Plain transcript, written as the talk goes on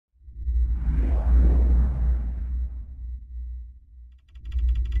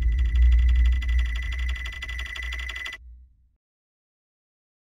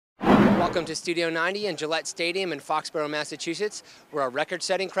Welcome to Studio 90 in Gillette Stadium in Foxborough, Massachusetts, where a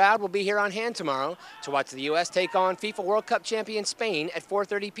record-setting crowd will be here on hand tomorrow to watch the U.S. take on FIFA World Cup champion Spain at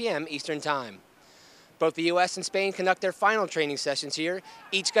 4:30 p.m. Eastern Time. Both the U.S. and Spain conduct their final training sessions here,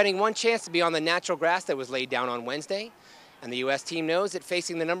 each getting one chance to be on the natural grass that was laid down on Wednesday. And the U.S. team knows that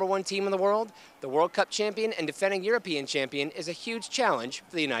facing the #1 team in the world, the World Cup champion and defending European champion, is a huge challenge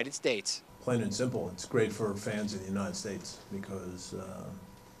for the United States. Plain and simple, it's great for fans in the United States because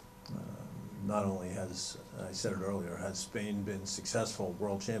not only has, I said it earlier, has Spain been successful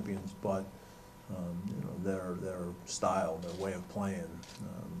world champions, but their style, their way of playing,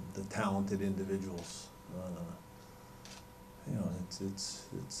 the talented individuals.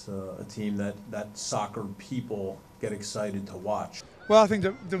 It's a team that soccer people get excited to watch. Well, I think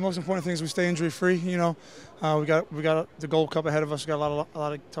the most important thing is we stay injury-free. We got the Gold Cup ahead of us. We got a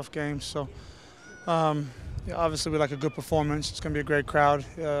lot of tough games. So, obviously, we like a good performance. It's going to be a great crowd.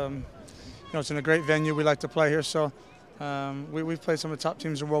 It's in a great venue. We like to play here. So, we've played some of the top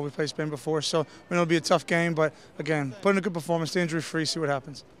teams in the world. We've played Spain before. So, we know it'll be a tough game. But again, put in a good performance, stay injury-free, see what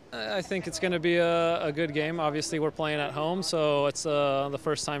happens. I think it's going to be a good game. Obviously, we're playing at home, so it's the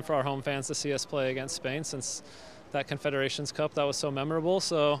first time for our home fans to see us play against Spain since that Confederations Cup that was so memorable.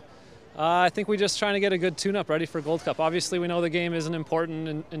 So I think we're just trying to get a good tune-up ready for Gold Cup. Obviously, we know the game isn't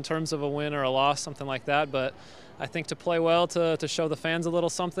important in terms of a win or a loss, something like that, but I think to play well, to show the fans a little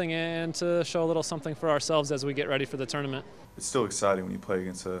something, and to show a little something for ourselves as we get ready for the tournament. It's still exciting when you play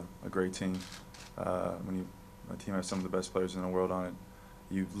against a great team. When a team has some of the best players in the world on it,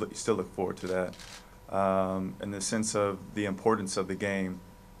 you still look forward to that. In the sense of the importance of the game,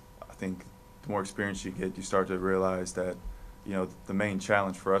 I think the more experience you get, you start to realize that, the main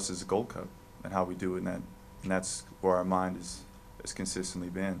challenge for us is the Gold Cup and how we do it, and that's where our mind has consistently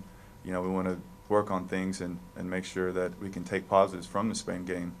been. We want to work on things and make sure that we can take positives from the Spain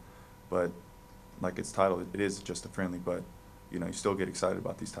game, but like it's titled, it is just a friendly, but you still get excited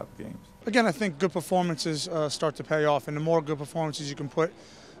about these type of games. Again, I think good performances start to pay off, and the more good performances you can put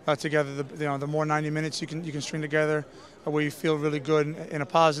together, the more 90 minutes you can string together where you feel really good in a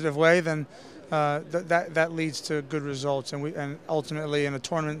positive way, then that leads to good results, and ultimately in a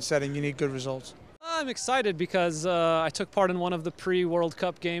tournament setting you need good results. I'm excited because I took part in one of the pre-World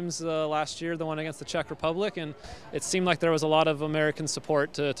Cup games last year, the one against the Czech Republic, and it seemed like there was a lot of American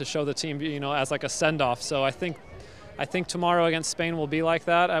support to show the team, as like a send-off. So I think tomorrow against Spain will be like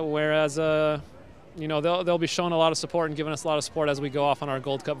that, whereas they'll be showing a lot of support and giving us a lot of support as we go off on our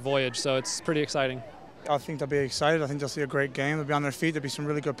Gold Cup voyage. So it's pretty exciting. I think they'll be excited. I think they'll see a great game. They'll be on their feet. There'll be some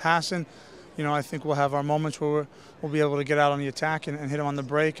really good passing. I think we'll have our moments where we'll be able to get out on the attack and hit them on the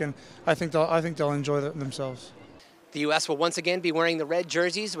break, and I think they'll enjoy themselves. The U.S. will once again be wearing the red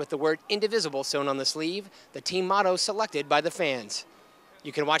jerseys with the word indivisible sewn on the sleeve, the team motto selected by the fans.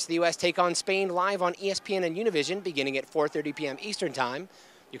 You can watch the U.S. take on Spain live on ESPN and Univision beginning at 4:30 p.m. Eastern Time.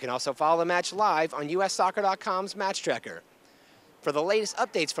 You can also follow the match live on USsoccer.com's Match Tracker. For the latest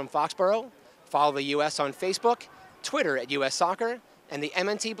updates from Foxborough, follow the U.S. on Facebook, Twitter at US Soccer, and the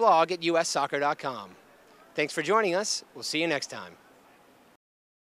MNT blog at USsoccer.com. Thanks for joining us. We'll see you next time.